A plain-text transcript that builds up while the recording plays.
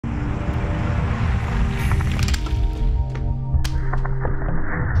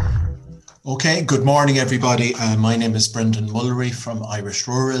Okay, good morning, everybody. My name is Brendan Mullery from Irish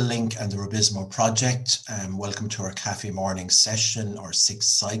Rural Link and the RUBIZMO project. Welcome to our cafe morning session or sixth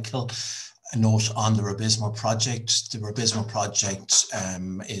cycle. A note on the RUBIZMO project. The RUBIZMO project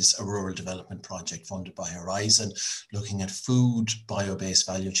is a rural development project funded by Horizon, looking at food, bio-based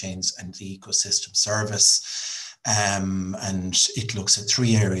value chains and the ecosystem service. And it looks at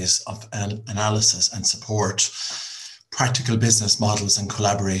three areas of analysis and support: practical business models and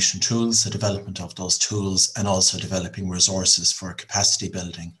collaboration tools, the development of those tools, and also developing resources for capacity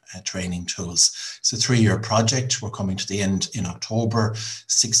building, training tools. It's a 3-year project. We're coming to the end in October,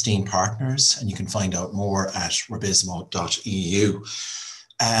 16 partners, and you can find out more at rubizmo.eu.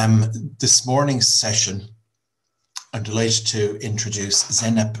 This morning's session, I'm delighted to introduce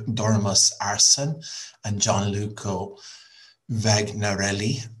Zeynep Durmus Arsan and Gianluca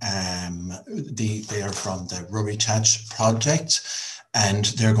Vagnarelli. They are from the Ruritage project, and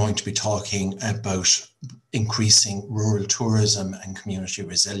they're going to be talking about increasing rural tourism and community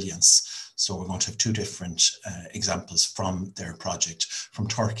resilience. So we're going to have two different examples from their project, from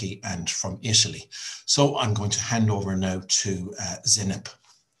Turkey and from Italy. So I'm going to hand over now to Zeynep.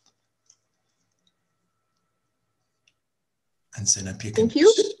 And Zeynep, you can... Thank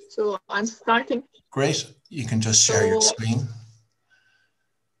you. So I'm starting. Great. You can just share your screen.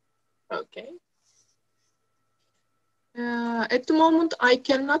 Okay. At the moment, I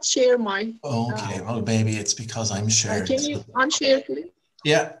cannot share my... Okay, well, maybe it's because I'm sharing. Can you unshare, please?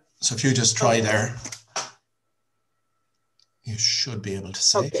 Yeah, so if you just try there, you should be able to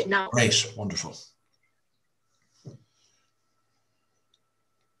see. Okay, now. Great, wonderful.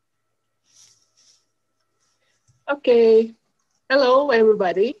 Okay, hello,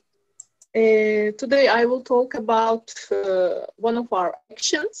 everybody. Today I will talk about one of our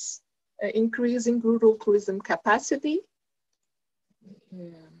actions, increasing rural tourism capacity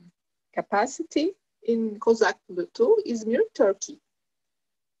in Kozak Plateau, Izmir, Turkey.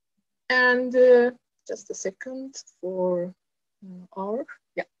 And just a second for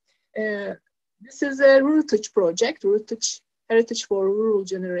this is a Ruritage project, Ruritage Heritage for Rural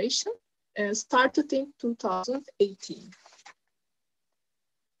Generation, started in 2018.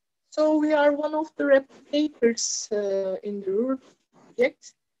 So we are one of the replicators in the Rural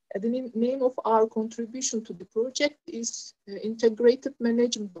project. The name of our contribution to the project is Integrated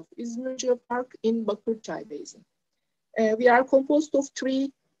Management of Izmir Geopark in Bakırçay Basin. We are composed of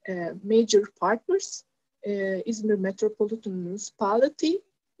three major partners: Izmir Metropolitan Municipality,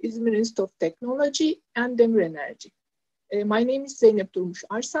 Izmir Institute of Technology, and Demir Energy. My name is Zeynep Durmus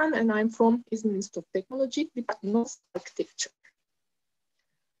Arsan, and I'm from Izmir Institute of Technology, Department of Architecture.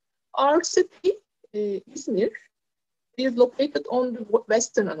 Our city, Izmir, is located on the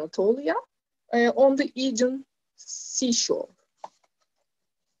Western Anatolia, on the Aegean seashore.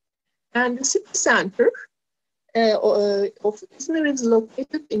 And the city center of Izmir is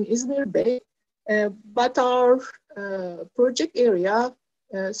located in Izmir Bay, but our project area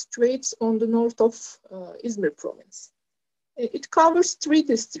strays on the north of Izmir province. It covers three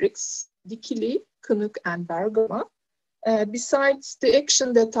districts: Dikili, Kınık, and Bergama. Besides, the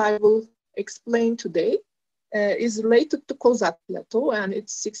action that I will explain today is related to Kozak Plateau and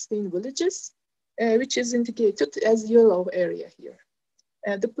its 16 villages, which is indicated as yellow area here.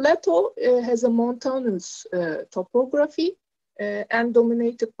 The plateau has a mountainous topography and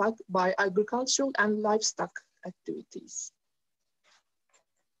dominated by agricultural and livestock activities.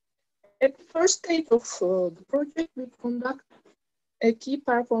 At the first stage of the project, we conduct a key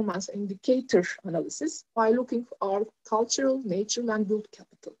performance indicator analysis by looking for our cultural, natural, and built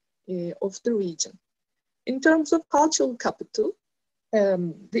capital of the region. In terms of cultural capital,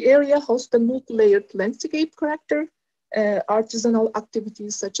 the area hosts a multi-layered landscape character, artisanal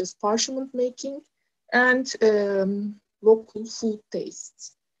activities such as parchment making, and local food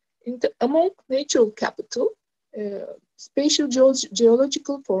tastes. Among natural capital, spatial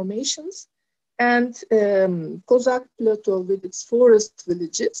geological formations and Kozak Plateau with its forest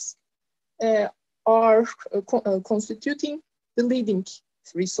villages are constituting the leading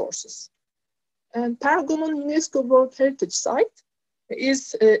resources. And Pergamon UNESCO World Heritage Site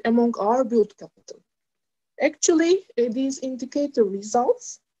is among our built capital. Actually, these indicator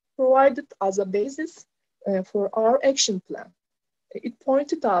results provided as a basis for our action plan. It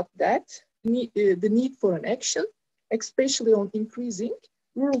pointed out that the need for an action, especially on increasing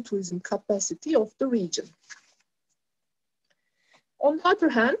rural tourism capacity of the region. On the other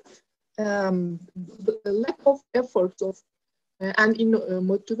hand, the lack of efforts and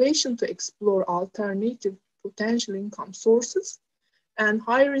motivation to explore alternative potential income sources and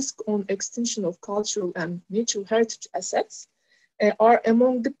high risk on extinction of cultural and natural heritage assets are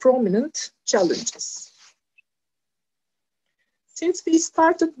among the prominent challenges. Since we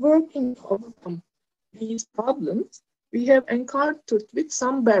started working to overcome these problems, we have encountered with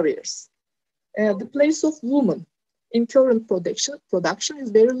some barriers. The place of women in current production is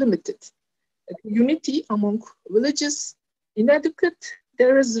very limited. Unity among villages inadequate,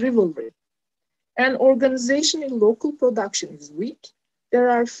 there is rivalry. And organization in local production is weak. There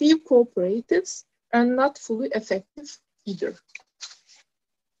are few cooperatives and not fully effective either.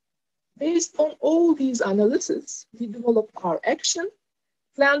 Based on all these analyses, we developed our action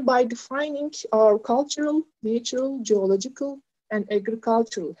plan by defining our cultural, natural, geological, and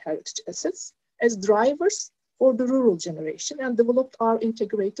agricultural heritage assets as drivers for the rural generation and developed our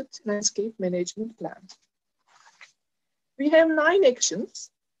integrated landscape management plan. We have 9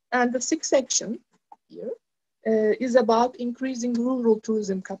 actions, and the 6th action here is about increasing rural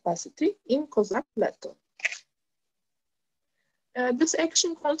tourism capacity in Kozak Plateau. This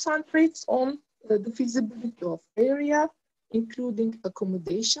action concentrates on the feasibility of area, including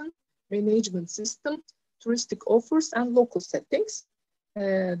accommodation, management system, touristic offers, and local settings.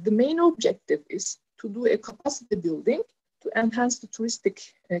 The main objective is to do a capacity building to enhance the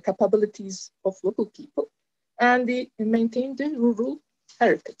touristic capabilities of local people and maintain the rural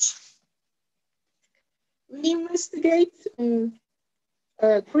heritage. We investigate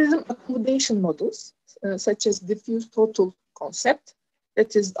tourism accommodation models, such as diffuse total concept,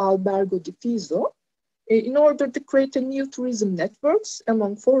 that is albergo diffuso, in order to create a new tourism networks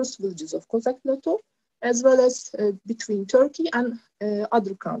among forest villages of Kozak Plateau, as well as between Turkey and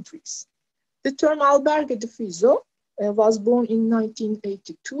other countries. The term albergo diffuso was born in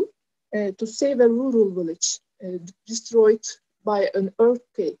 1982 to save a rural village destroyed by an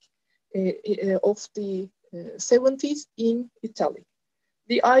earthquake of the 70s in Italy.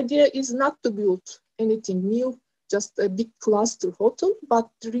 The idea is not to build anything new, just a big cluster hotel, but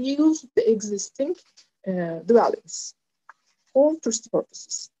to reuse the existing dwellings for tourist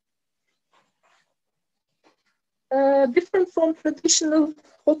purposes. Different from traditional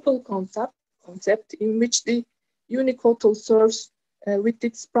hotel concept in which the unique hotel serves with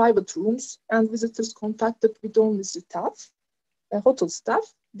its private rooms and visitors contacted with only staff, hotel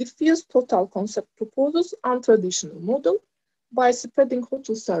staff, diffuse total concept proposes untraditional model by spreading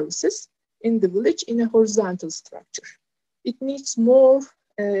hotel services in the village in a horizontal structure. It needs more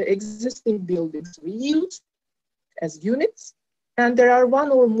existing buildings reused as units, and there are one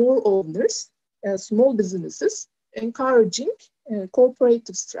or more owners, small businesses, encouraging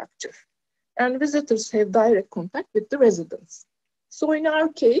cooperative structure. And visitors have direct contact with the residents. So in our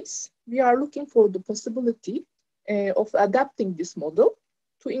case, we are looking for the possibility of adapting this model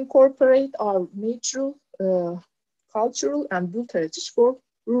to incorporate our natural, cultural, and built heritage for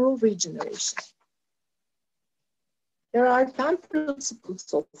rural regeneration. There are 10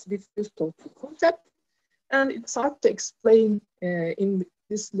 principles of diffuse total concept, and it's hard to explain in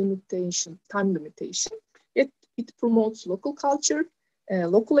this time limitation. It promotes local culture,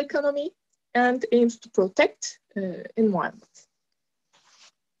 local economy, and aims to protect environment.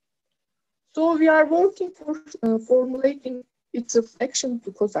 So we are working for formulating its reflection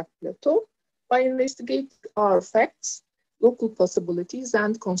to Kozak Plateau by investigating our facts, local possibilities,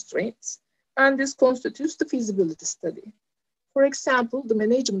 and constraints, and this constitutes the feasibility study. For example, the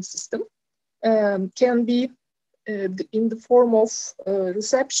management system can be in the form of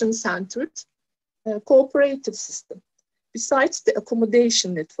reception-centered cooperative system. Besides, the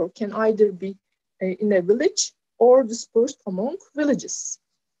accommodation network can either be in a village or dispersed among villages.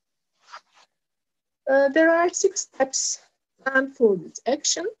 There are 6 steps planned for this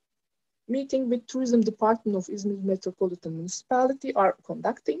action. Meeting with Tourism Department of Izmir Metropolitan Municipality are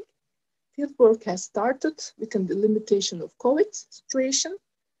conducting. Fieldwork has started within the limitation of COVID situation.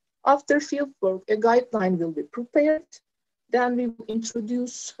 After fieldwork, a guideline will be prepared. Then we will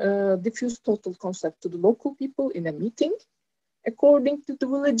introduce diffuse total concept to the local people in a meeting. According to the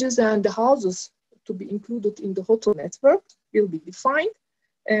villages and the houses to be included in the hotel network will be defined.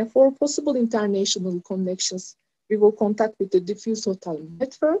 For possible international connections, we will contact with the diffuse hotel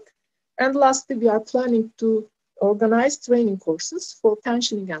network. And lastly, we are planning to organize training courses for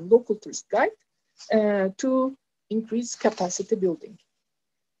pensioning and local tourist guide to increase capacity building.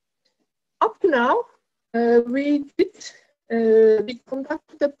 Up to now, we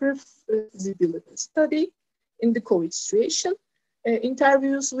conducted a pre-feasibility study in the COVID situation.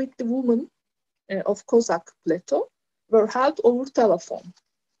 Interviews with the women of Kozak Plateau were held over telephone.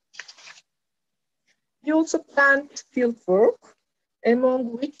 We also planned field work,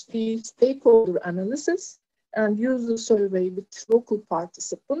 among which the stakeholder analysis and user survey with local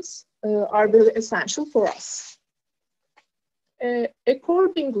participants are very essential for us.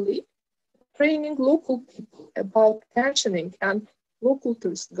 Accordingly, training local people about pensioning and local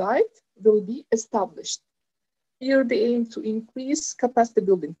tourist guide will be established. Here, the aim to increase capacity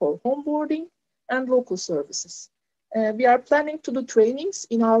building for homeboarding and local services. We are planning to do trainings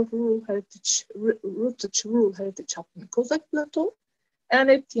in our Ruritage Rural Heritage Hub in Kozak Plateau. And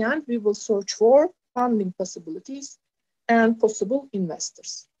at the end, we will search for funding possibilities and possible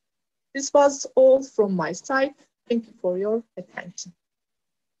investors. This was all from my side. Thank you for your attention.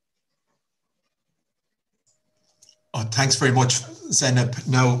 Oh, thanks very much, Zeynep.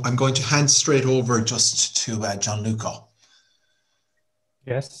 Now I'm going to hand straight over just to Gianluca.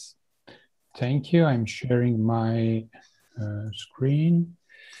 Yes, thank you. I'm sharing my screen.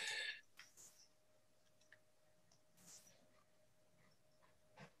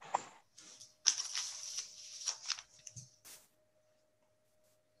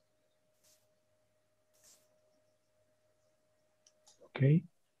 Okay.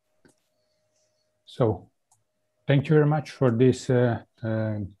 So, thank you very much for this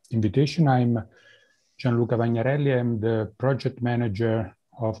invitation. I'm Gianluca Vagnarelli. I'm the project manager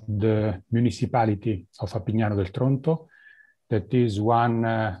of the municipality of Apignano del Tronto. That is one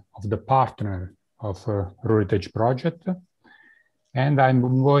of the partners of Ruritage project. And I'm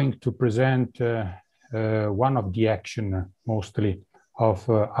going to present one of the action, mostly, of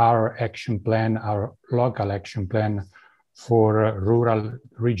our action plan, our local action plan for rural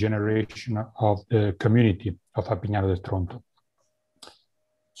regeneration of the community of Apignano del Tronto.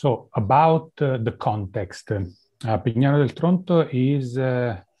 So about the context, Apignano del Tronto is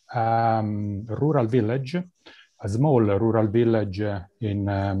a rural village, a small rural village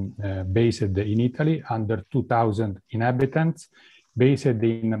based in Italy, under 2,000 inhabitants, based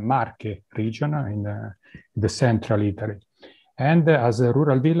in Marche region in the central Italy. And as a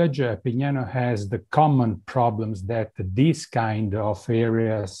rural village, Apignano has the common problems that these kind of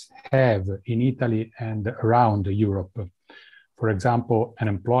areas have in Italy and around Europe. For example,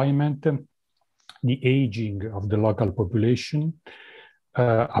 unemployment, the aging of the local population,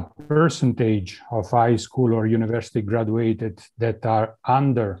 a percentage of high school or university graduated that are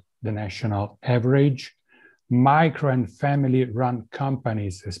under the national average, micro and family-run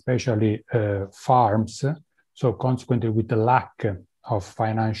companies, especially farms, so consequently with the lack of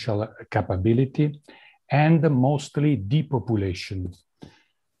financial capability, and mostly depopulation.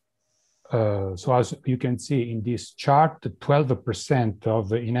 So as you can see in this chart, 12% of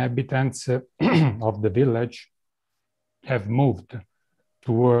the inhabitants of the village have moved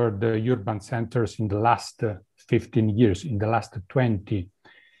toward the urban centers in the last 15 years, in the last 20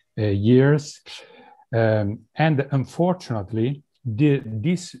 years. And unfortunately,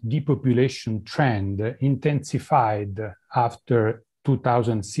 this depopulation trend intensified after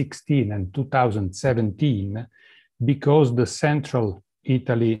 2016 and 2017 because the central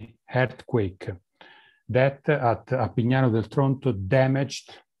Italy earthquake that at Apignano del Tronto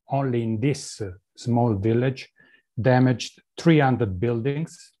damaged, only in this small village, damaged 300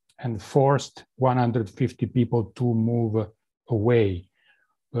 buildings and forced 150 people to move away.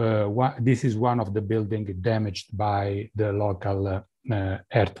 This is one of the buildings damaged by the local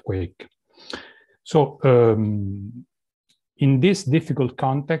earthquake. So in this difficult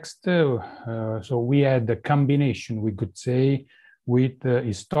context, so we had a combination, we could say, with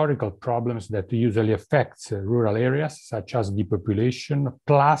historical problems that usually affects rural areas, such as depopulation,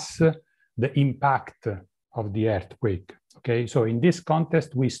 plus the impact of the earthquake. Okay, so in this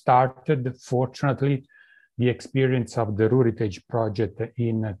context, we started, fortunately, the experience of the Ruritage project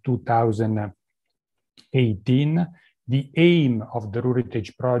in 2018. The aim of the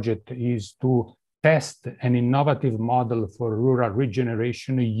Ruritage project is to test an innovative model for rural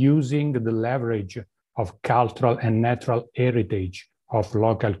regeneration using the leverage of cultural and natural heritage of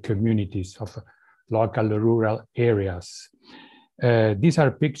local communities, of local rural areas. These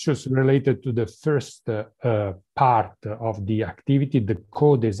are pictures related to the first part of the activity, the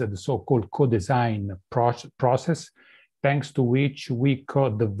so-called co-design process, thanks to which we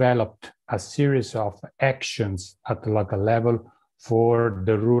co-developed a series of actions at the local level for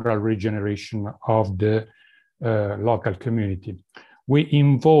the rural regeneration of the local community. We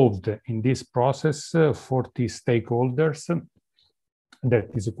involved in this process 40 stakeholders. That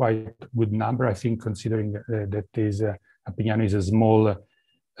is a quite good number, I think, considering that Apignano is a small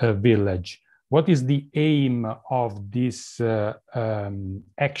village. What is the aim of this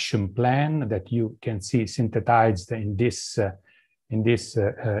action plan that you can see synthesized in this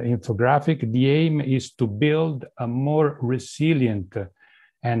infographic? The aim is to build a more resilient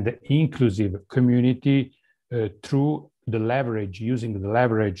and inclusive community through the leverage, using the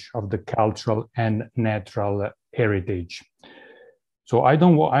leverage of the cultural and natural heritage. So I do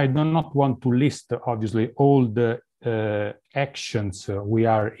not want to list, obviously, all the actions we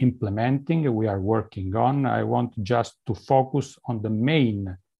are implementing, we are working on. I want just to focus on the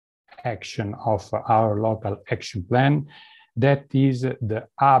main action of our local action plan. That is the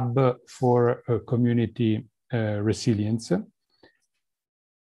hub for community resilience.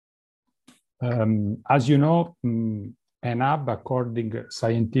 As you know, an hub, according to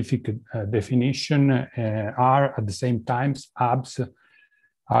scientific definition, are at the same time, hubs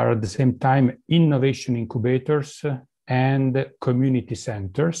are at the same time innovation incubators and community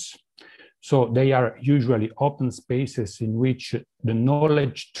centers. So they are usually open spaces in which the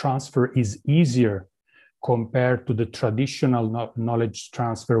knowledge transfer is easier compared to the traditional knowledge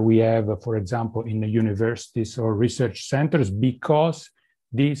transfer we have, for example, in the universities or research centers, because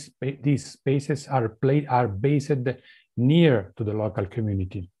these spaces are based near to the local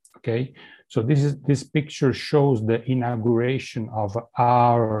community. Okay, so this picture shows the inauguration of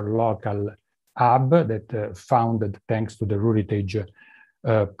our local hub that founded thanks to the Ruritage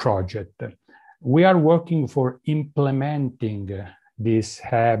project. We are working for implementing this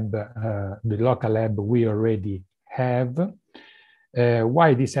hub, the local hub we already have.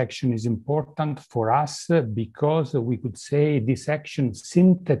 Why this action is important for us? Because we could say this action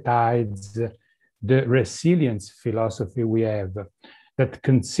synthesizes the resilience philosophy we have, that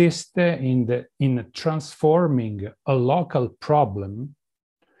consists in transforming a local problem,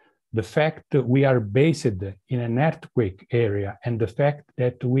 the fact that we are based in an earthquake area and the fact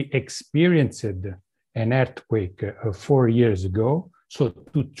that we experienced an earthquake 4 years ago. So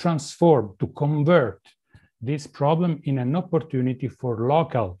to transform, to convert this problem in an opportunity for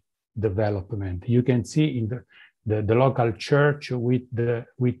local development. You can see in the local church with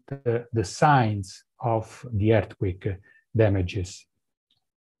the signs of the earthquake damages.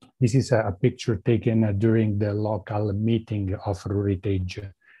 This is a picture taken during the local meeting of Ruritage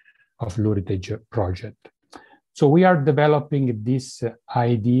project. So we are developing this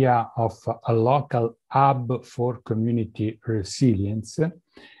idea of a local hub for community resilience.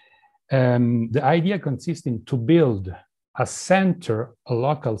 The idea consists in to build a center, a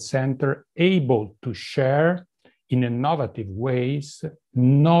local center, able to share in innovative ways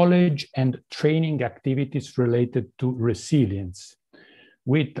knowledge and training activities related to resilience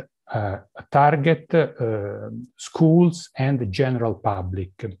with target schools and the general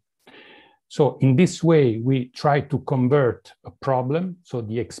public. So in this way, we try to convert a problem, so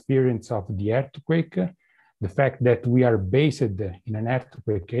the experience of the earthquake, the fact that we are based in an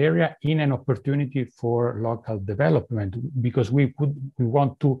earthquake area, in an opportunity for local development, because we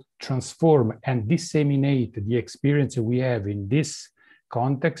want to transform and disseminate the experience we have in this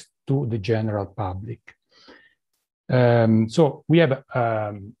context to the general public. So we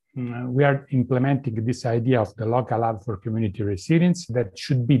are implementing this idea of the local hub for community resilience that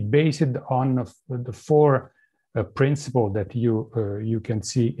should be based on the 4 principles that you can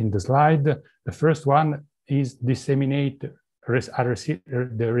see in the slide. The first one is disseminate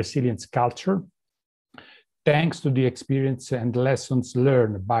the resilience culture. Thanks to the experience and lessons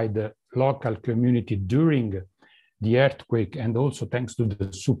learned by the local community during the earthquake, and also thanks to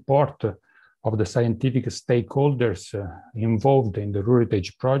the support of the scientific stakeholders involved in the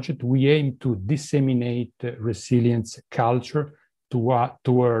Ruritage project, we aim to disseminate resilience culture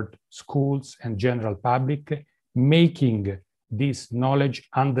toward schools and general public, making this knowledge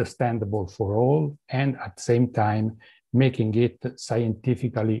understandable for all, and at the same time, making it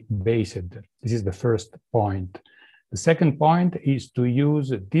scientifically based. This is the first point. The second point is to use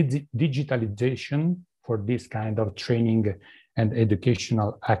digitalization for this kind of training and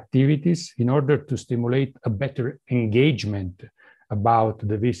educational activities in order to stimulate a better engagement about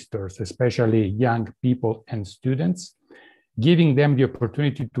the visitors, especially young people and students, giving them the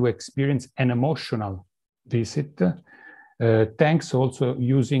opportunity to experience an emotional visit, thanks also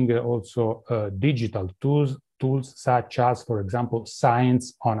using digital tools such as, for example,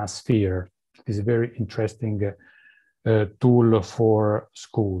 Science on a Sphere. It is a very interesting tool for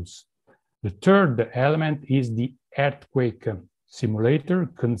schools. The third element is the earthquake simulator,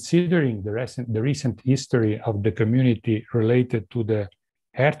 considering the recent history of the community related to the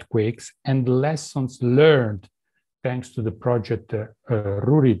earthquakes and lessons learned thanks to the project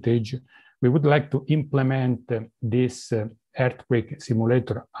Ruritage. We would like to implement this earthquake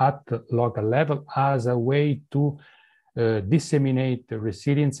simulator at the local level as a way to disseminate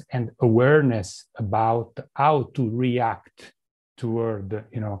resilience and awareness about how to react toward,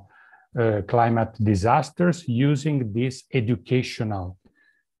 climate disasters using this educational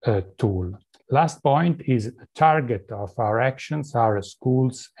tool. Last point is the target of our actions are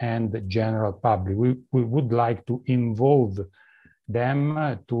schools and the general public. We would like to involve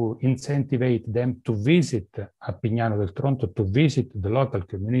them, to incentivize them to visit Appignano del Tronto, to visit the local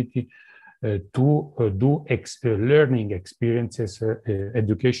community, to do learning experiences,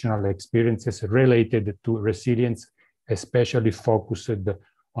 educational experiences related to resilience, especially focused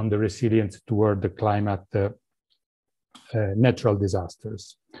on the resilience toward the climate natural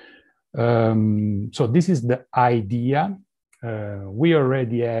disasters. So this is the idea. We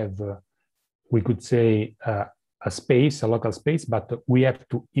already have, we could say, a space, a local space, but we have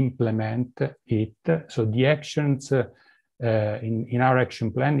to implement it. So the actions in our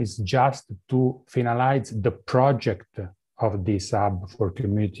action plan is just to finalize the project of this hub for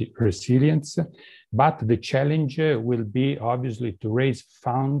community resilience. But the challenge will be obviously to raise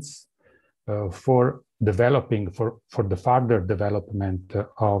funds for developing, for the further development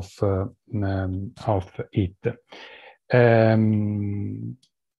of it.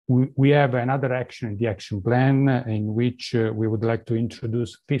 We have another action in the action plan in which we would like to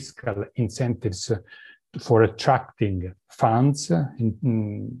introduce fiscal incentives for attracting funds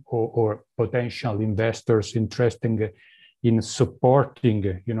or potential investors interested in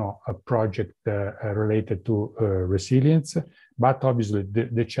supporting, a project related to resilience. But obviously,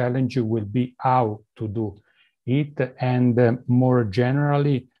 the challenge will be how to do it, and more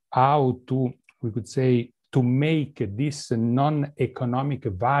generally, how to, we could say, to make these non-economic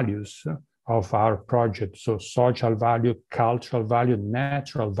values of our project, so social value, cultural value,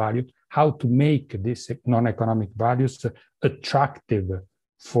 natural value, how to make these non-economic values attractive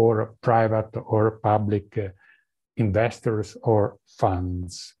for private or public investors or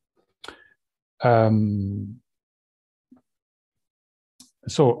funds.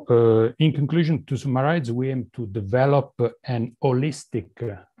 So in conclusion, to summarize, we aim to develop an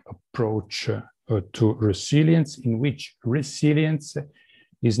holistic approach to resilience, in which resilience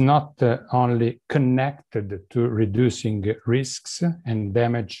is not only connected to reducing risks and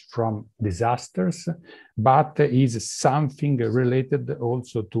damage from disasters, but is something related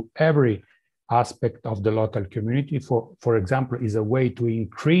also to every aspect of the local community. For example, is a way to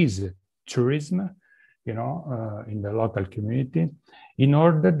increase tourism, in the local community, in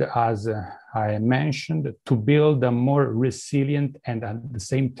order, as I mentioned, to build a more resilient and at the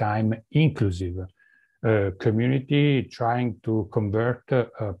same time inclusive community, trying to convert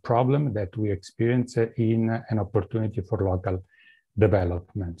a problem that we experience in an opportunity for local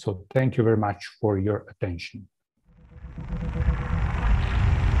development. So thank you very much for your attention.